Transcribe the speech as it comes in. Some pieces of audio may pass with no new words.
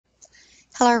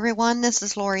Hello everyone, this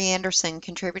is Lorri Anderson,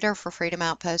 contributor for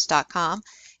FreedomOutpost.com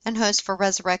and host for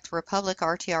Resurrect the Republic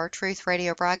RTR Truth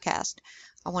Radio broadcast.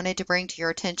 I wanted to bring to your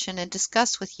attention and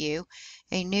discuss with you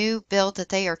a new bill that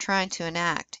they are trying to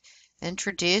enact,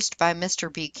 introduced by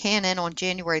Mr. Buchanan on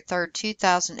January 3rd,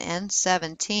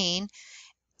 2017,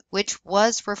 which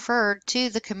was referred to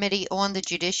the Committee on the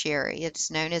Judiciary. It's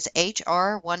known as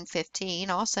H.R. 115,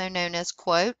 also known as,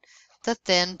 quote, the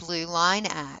Thin Blue Line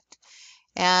Act.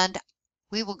 And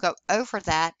we will go over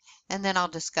that, and then I'll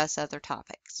discuss other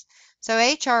topics. So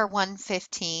H.R.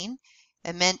 115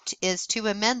 is to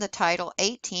amend the Title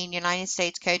 18 United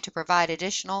States Code to provide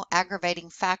additional aggravating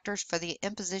factors for the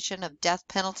imposition of death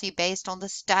penalty based on the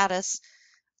status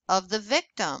of the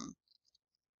victim.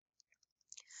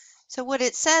 So what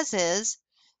it says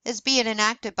is being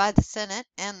enacted by the Senate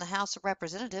and the House of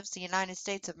Representatives, the United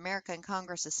States of America and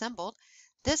Congress assembled,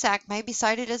 this act may be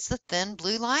cited as the Thin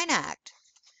Blue Line Act.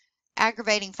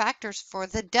 Aggravating factors for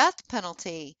the death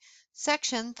penalty.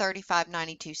 Section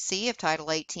 3592C of Title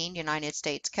 18 United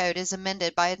States Code is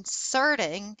amended by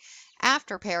inserting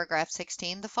after paragraph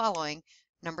 16 the following.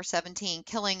 Number 17,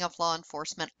 killing of law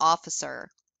enforcement officer.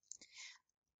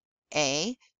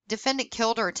 A. Defendant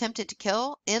killed or attempted to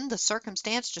kill in the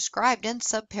circumstance described in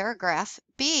subparagraph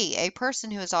B. A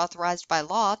person who is authorized by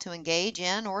law to engage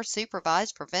in or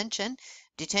supervise prevention,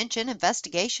 detention,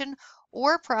 investigation,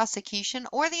 or prosecution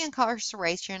or the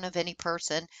incarceration of any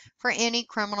person for any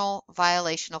criminal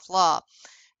violation of law,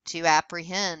 to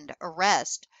apprehend,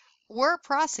 arrest, or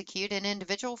prosecute an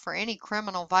individual for any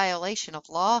criminal violation of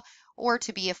law, or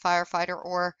to be a firefighter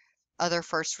or other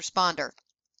first responder.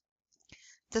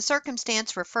 The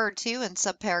circumstance referred to in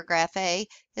subparagraph A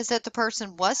is that the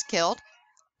person was killed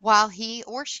while he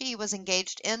or she was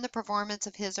engaged in the performance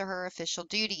of his or her official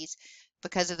duties,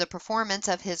 because of the performance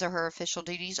of his or her official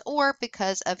duties, or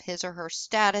because of his or her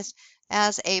status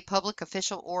as a public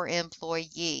official or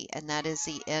employee. And that is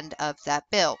the end of that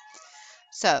bill.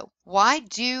 So why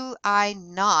do I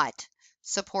not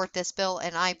support this bill?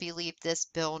 And I believe this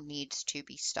bill needs to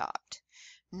be stopped.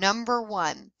 Number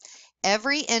one,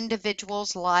 every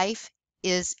individual's life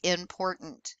is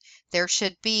important. There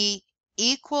should be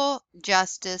equal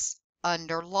justice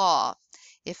under law.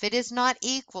 If it is not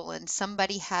equal and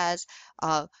somebody has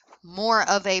more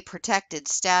of a protected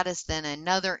status than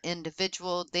another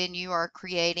individual, then you are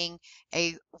creating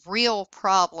a real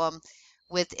problem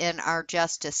within our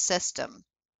justice system.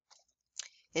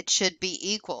 It should be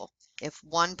equal. If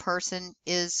one person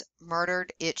is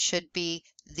murdered, it should be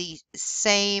the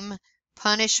same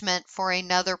punishment for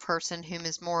another person whom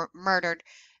is murdered,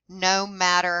 no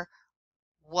matter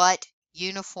what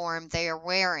uniform they are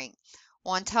wearing.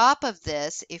 On top of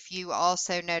this, if you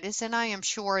also notice, and I am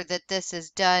sure that this is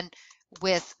done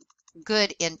with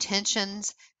good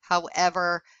intentions,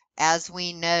 however, as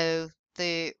we know,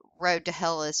 the road to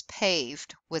hell is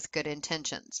paved with good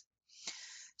intentions.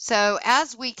 So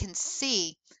as we can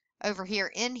see over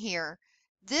here in here,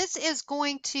 this is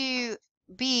going to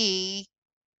be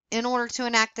in order to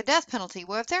enact the death penalty.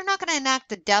 Well, if they're not going to enact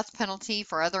the death penalty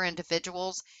for other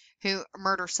individuals who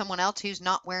murder someone else who's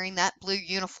not wearing that blue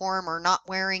uniform or not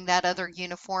wearing that other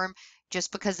uniform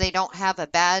just because they don't have a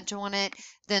badge on it,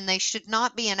 then they should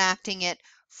not be enacting it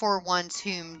for ones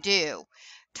whom do.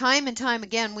 Time and time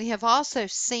again, we have also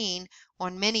seen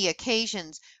on many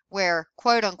occasions where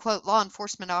quote-unquote law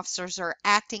enforcement officers are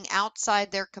acting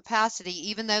outside their capacity,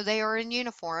 even though they are in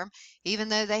uniform, even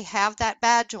though they have that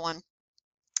badge on.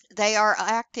 They are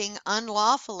acting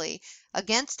unlawfully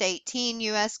against 18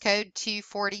 U.S. Code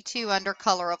 242 under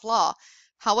color of law.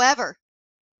 However,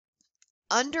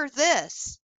 under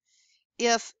this,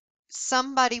 if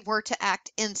somebody were to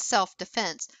act in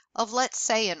self-defense of, let's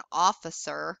say, an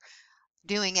officer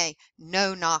doing a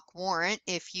no-knock warrant,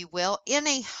 if you will, in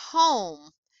a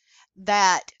home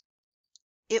that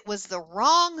it was the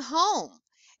wrong home,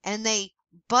 and they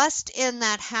bust in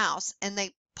that house and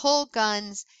they pull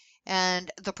guns, and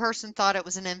the person thought it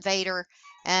was an invader,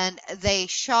 and they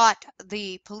shot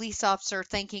the police officer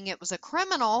thinking it was a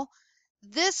criminal,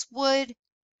 this would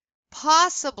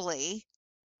possibly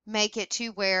make it to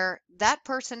where that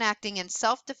person acting in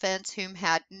self-defense, whom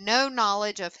had no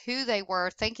knowledge of who they were,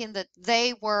 thinking that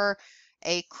they were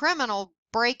a criminal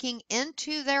breaking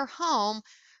into their home,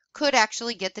 could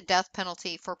actually get the death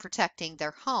penalty for protecting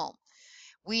their home.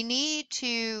 We need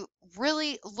to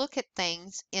really look at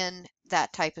things in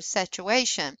that type of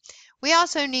situation. We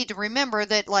also need to remember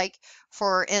that, like,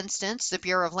 for instance, the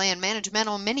Bureau of Land Management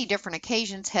on many different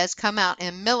occasions has come out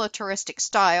in militaristic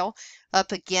style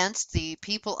up against the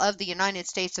people of the United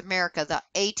States of America. The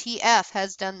ATF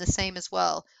has done the same as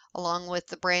well, along with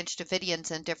the Branch Davidians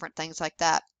and different things like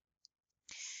that.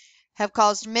 have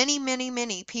caused many, many,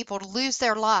 many people to lose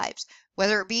their lives,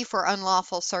 whether it be for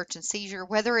unlawful search and seizure,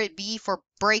 whether it be for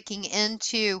breaking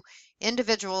into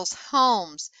individuals'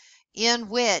 homes in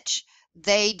which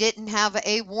they didn't have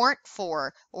a warrant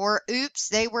for, or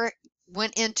oops,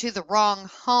 went into the wrong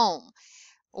home,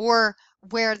 or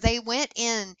where they went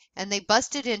in and they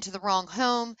busted into the wrong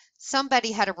home.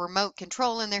 Somebody had a remote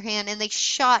control in their hand and they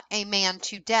shot a man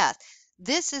to death.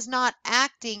 This is not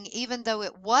acting, even though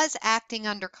it was acting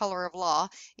under color of law,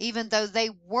 even though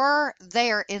they were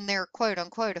there in their quote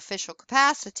unquote official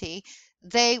capacity,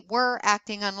 they were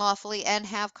acting unlawfully and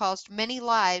have caused many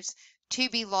lives to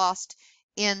be lost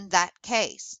in that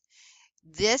case.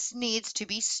 This needs to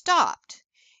be stopped.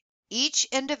 Each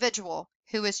individual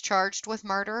who is charged with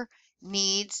murder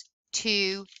needs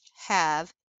to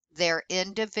have their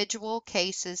individual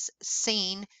cases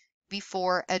seen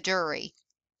before a jury.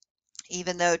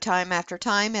 Even though time after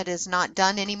time it is not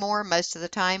done anymore, most of the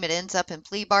time it ends up in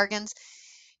plea bargains.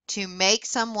 To make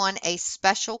someone a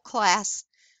special class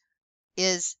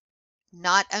is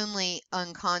not only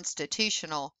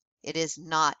unconstitutional, it is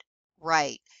not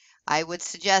right. I would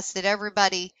suggest that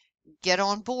everybody get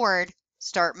on board,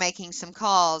 start making some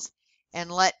calls,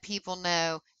 and let people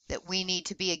know that we need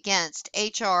to be against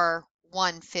HR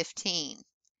 115.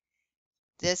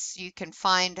 This, you can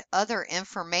find other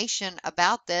information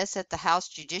about this at the House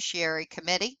Judiciary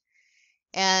Committee.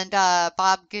 And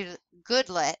Bob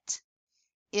Goodlatte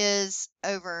is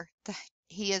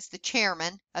he is the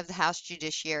chairman of the House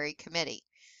Judiciary Committee.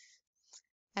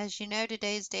 As you know,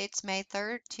 today's date's May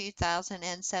 3rd,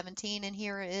 2017, and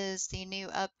here is the new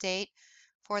update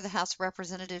for the House of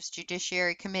Representatives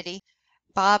Judiciary Committee.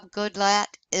 Bob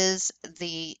Goodlatte is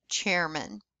the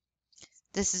chairman.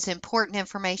 This is important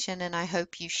information, and I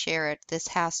hope you share it. This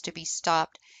has to be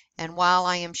stopped, and while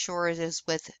I am sure it is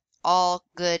with all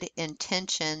good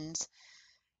intentions,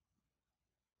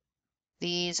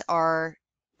 these are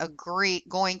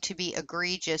going to be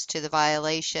egregious to the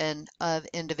violation of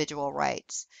individual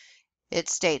rights. It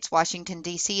states Washington,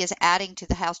 D.C. is adding to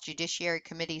the House Judiciary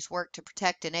Committee's work to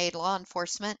protect and aid law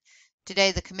enforcement.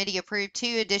 Today, the committee approved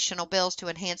 2 additional bills to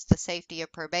enhance the safety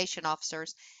of probation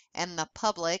officers and the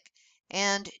public,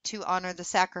 and to honor the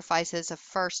sacrifices of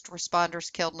first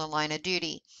responders killed in the line of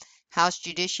duty. House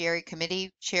Judiciary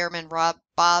Committee Chairman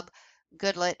Bob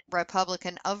Goodlatte,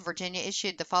 Republican of Virginia,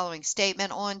 issued the following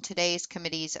statement on today's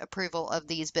committee's approval of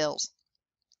these bills.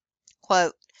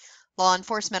 Quote, law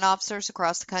enforcement officers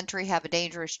across the country have a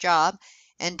dangerous job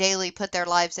and daily put their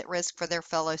lives at risk for their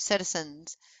fellow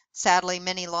citizens. Sadly,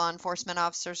 many law enforcement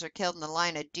officers are killed in the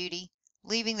line of duty,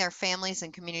 leaving their families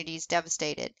and communities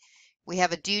devastated. We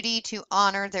have a duty to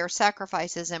honor their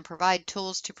sacrifices and provide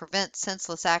tools to prevent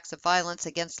senseless acts of violence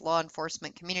against law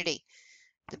enforcement community.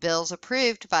 The bills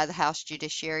approved by the House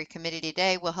Judiciary Committee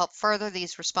today will help further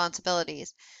these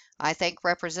responsibilities. I thank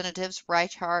Representatives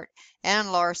Reichart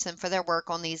and Larson for their work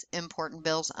on these important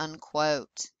bills,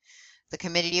 unquote. The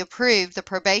committee approved the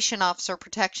Probation Officer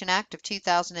Protection Act of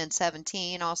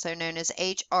 2017, also known as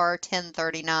H.R.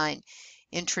 1039,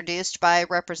 introduced by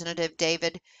Representative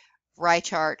David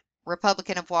Reichart,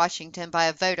 Republican of Washington, by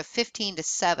a vote of 15 to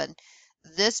 7.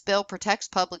 This bill protects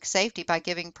public safety by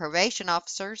giving probation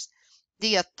officers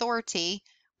the authority,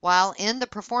 while in the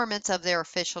performance of their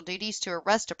official duties, to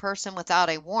arrest a person without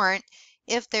a warrant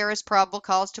if there is probable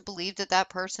cause to believe that that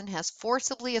person has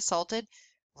forcibly assaulted,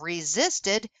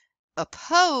 resisted,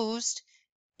 opposed,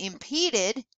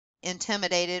 impeded,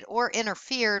 intimidated, or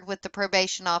interfered with the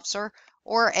probation officer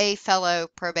or a fellow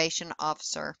probation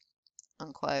officer,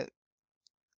 unquote.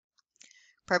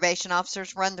 Probation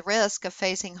officers run the risk of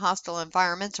facing hostile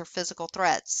environments or physical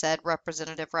threats, said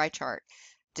Representative Reichart.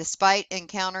 Despite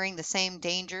encountering the same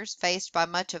dangers faced by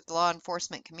much of the law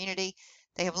enforcement community,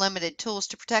 they have limited tools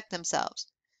to protect themselves.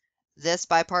 This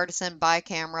bipartisan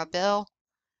bicameral bill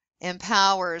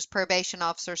empowers probation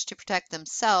officers to protect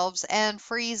themselves and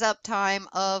frees up time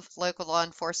of local law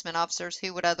enforcement officers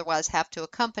who would otherwise have to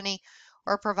accompany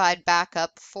or provide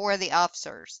backup for the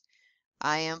officers.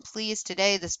 I am pleased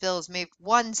today this bill has moved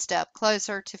one step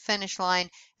closer to finish line,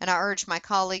 and I urge my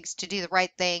colleagues to do the right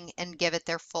thing and give it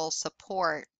their full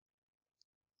support.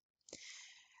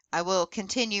 I will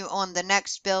continue on the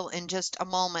next bill in just a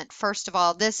moment. First of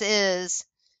all, this is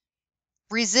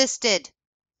resisted,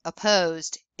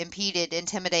 opposed, impeded,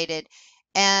 intimidated,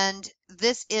 and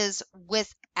this is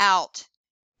without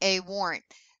a warrant.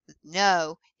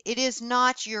 No, it is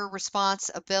not your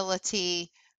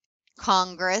responsibility,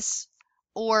 Congress,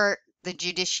 or the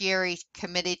Judiciary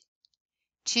Committee,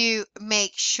 to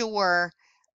make sure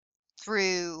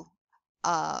through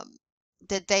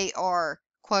that they are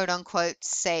quote unquote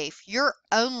safe. Your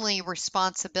only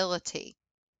responsibility,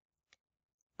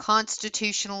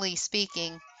 constitutionally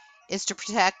speaking, is to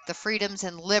protect the freedoms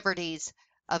and liberties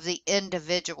of the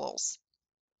individuals.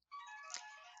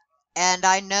 And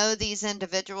I know these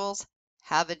individuals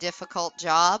have a difficult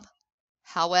job.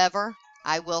 However,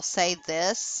 I will say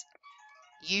this,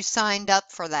 you signed up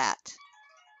for that.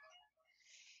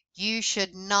 You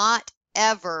should not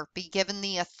ever be given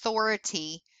the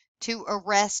authority to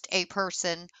arrest a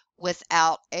person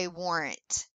without a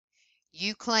warrant.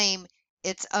 You claim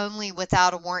it's only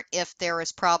without a warrant if there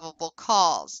is probable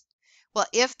cause. Well,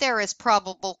 if there is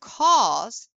probable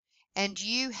cause and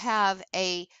you have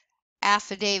a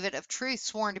affidavit of truth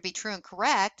sworn to be true and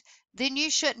correct, then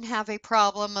you shouldn't have a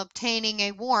problem obtaining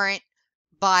a warrant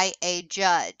by a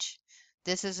judge.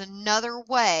 This is another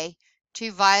way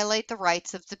to violate the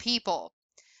rights of the people.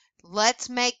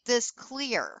 Let's make this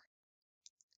clear.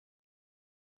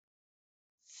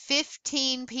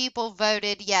 15 people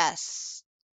voted yes.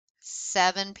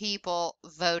 7 people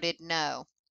voted no.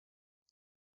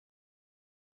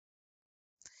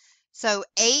 So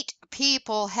 8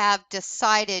 people have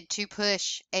decided to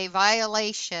push a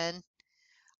violation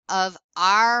of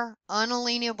our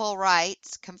unalienable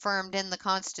rights confirmed in the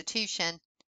Constitution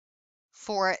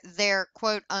for their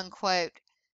quote unquote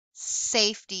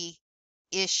safety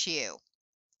issue.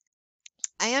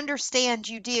 I understand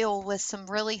you deal with some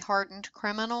really hardened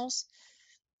criminals.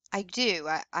 I do.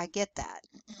 I get that.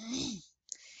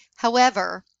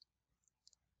 However,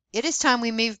 it is time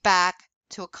we move back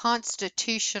to a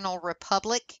constitutional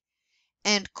republic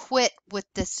and quit with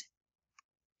this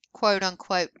quote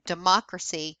unquote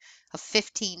democracy of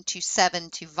 15 to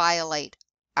 7 to violate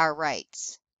our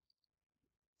rights.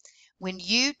 When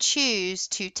you choose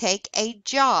to take a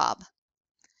job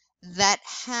that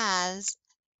has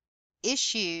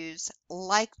issues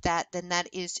like that, then that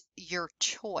is your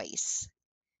choice.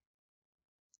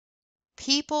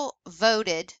 People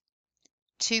voted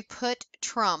to put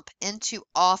Trump into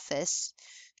office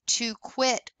to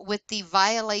quit with the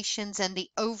violations and the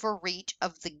overreach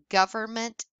of the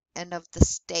government and of the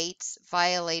states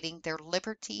violating their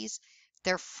liberties,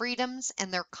 their freedoms,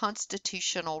 and their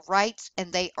constitutional rights,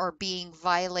 and they are being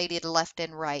violated left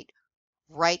and right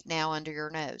now under your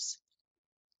nose.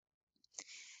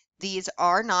 These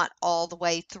are not all the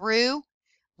way through.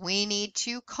 We need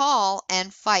to call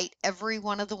and fight every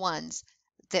one of the ones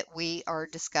that we are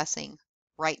discussing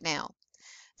right now.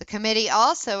 The committee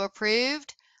also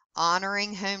approved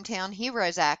Honoring Hometown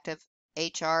Heroes Act of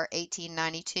H.R.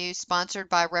 1892, sponsored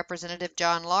by Representative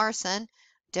John Larson,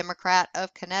 Democrat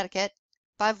of Connecticut,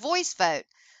 by voice vote.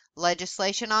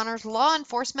 Legislation honors law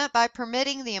enforcement by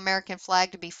permitting the American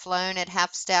flag to be flown at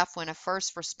half-staff when a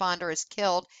first responder is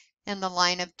killed in the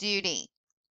line of duty.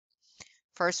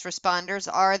 First responders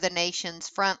are the nation's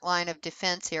front line of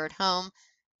defense here at home,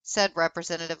 said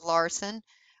Representative Larson.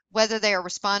 Whether they are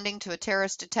responding to a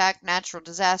terrorist attack, natural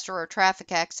disaster, or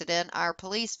traffic accident, our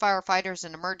police, firefighters,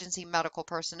 and emergency medical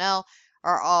personnel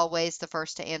are always the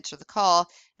first to answer the call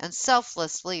and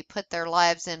selflessly put their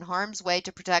lives in harm's way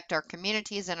to protect our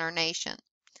communities and our nation.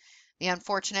 The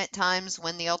unfortunate times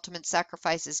when the ultimate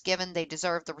sacrifice is given, they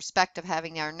deserve the respect of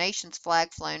having our nation's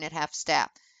flag flown at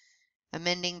half-staff.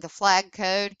 Amending the flag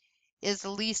code is the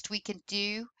least we can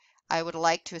do. I would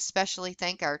like to especially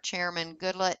thank our Chairman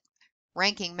Goodlett,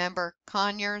 Ranking Member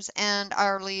Conyers, and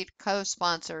our lead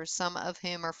co-sponsors, some of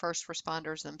whom are first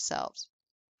responders themselves.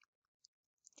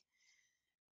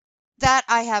 That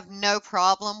I have no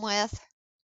problem with.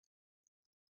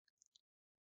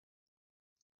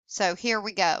 So here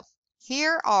we go.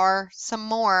 Here are some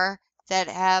more that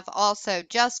have also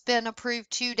just been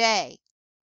approved today.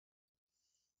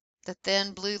 The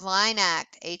Thin Blue Line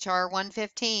Act, H.R.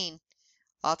 115,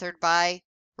 authored by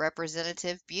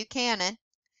Representative Buchanan.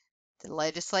 The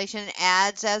legislation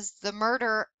adds as the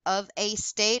murder of a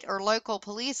state or local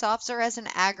police officer as an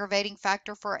aggravating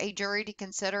factor for a jury to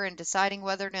consider in deciding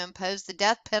whether to impose the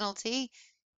death penalty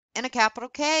in a capital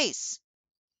case.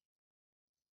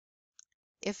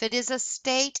 If it is a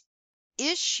state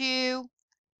issue,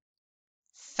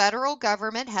 federal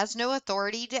government has no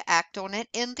authority to act on it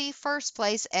in the first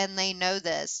place, and they know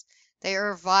this. They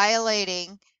are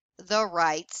violating the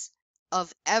rights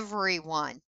of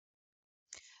everyone.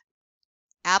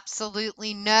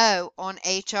 Absolutely no on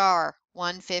H.R.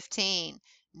 115.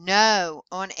 No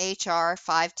on H.R.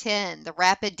 510, the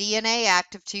Rapid DNA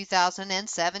Act of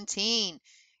 2017,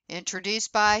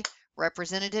 introduced by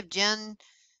Representative Jen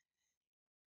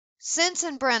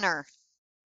Sensenbrenner.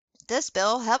 This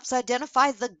bill helps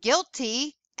identify the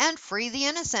guilty and free the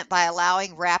innocent by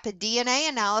allowing rapid DNA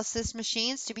analysis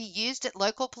machines to be used at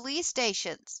local police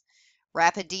stations.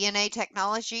 Rapid DNA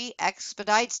technology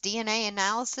expedites DNA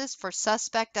analysis for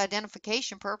suspect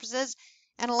identification purposes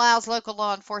and allows local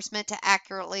law enforcement to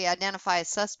accurately identify a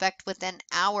suspect within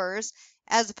hours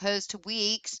as opposed to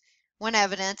weeks when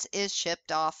evidence is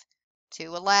shipped off to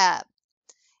a lab.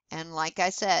 And like I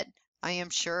said, I am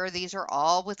sure these are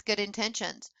all with good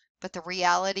intentions, but the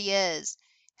reality is,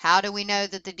 how do we know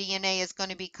that the DNA is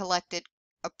going to be collected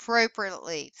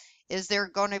appropriately? Is there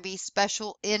going to be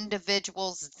special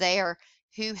individuals there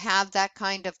who have that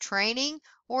kind of training,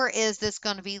 or is this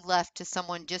going to be left to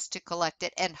someone just to collect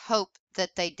it and hope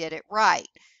that they did it right?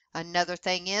 Another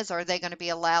thing is, are they going to be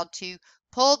allowed to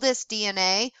pull this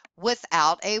DNA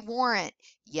without a warrant?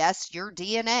 Yes, your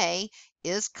DNA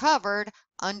is covered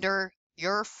under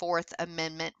your Fourth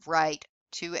Amendment right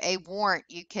to a warrant.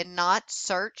 You cannot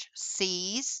search,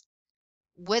 seize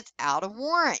without a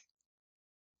warrant.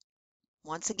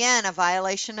 Once again, a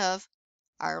violation of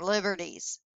our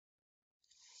liberties.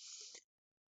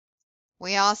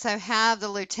 We also have the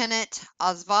Lieutenant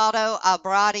Osvaldo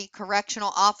Albrati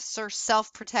Correctional Officer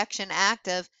Self-Protection Act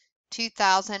of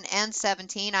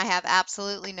 2017. I have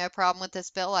absolutely no problem with this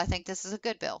bill. I think this is a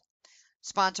good bill.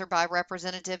 Sponsored by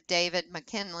Representative David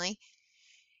McKinley.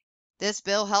 This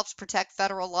bill helps protect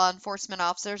federal law enforcement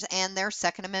officers and their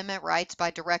Second Amendment rights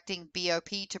by directing BOP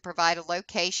to provide a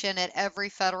location at every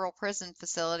federal prison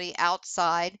facility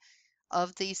outside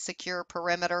of the secure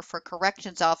perimeter for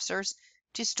corrections officers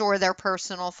to store their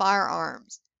personal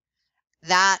firearms.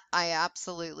 That I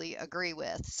absolutely agree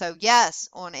with. So yes,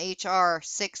 on HR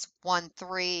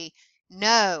 613,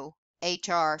 no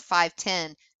HR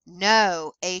 510,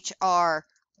 no HR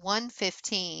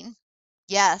 115,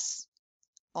 yes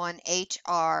on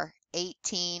HR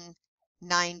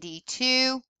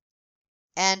 1892,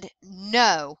 and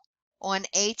no on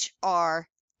HR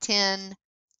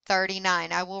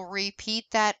 1039. I will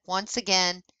repeat that once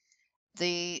again.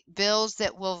 The bills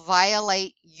that will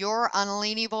violate your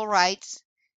unalienable rights,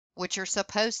 which are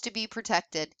supposed to be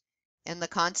protected in the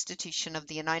Constitution of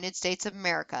the United States of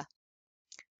America,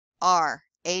 are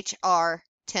HR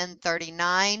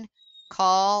 1039.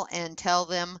 Call and tell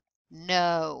them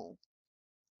no.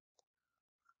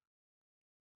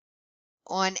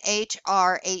 On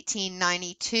HR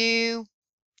 1892,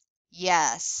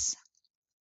 yes.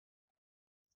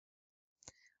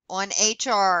 On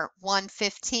HR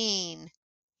 115,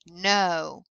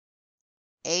 no.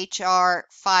 HR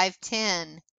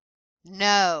 510,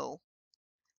 no.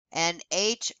 And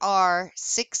HR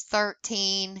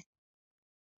 613,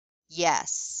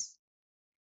 yes.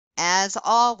 As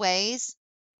always,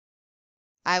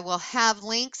 I will have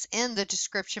links in the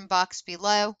description box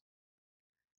below.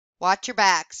 Watch your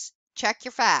backs, check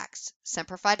your facts.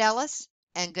 Semper Fidelis,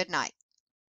 and good night.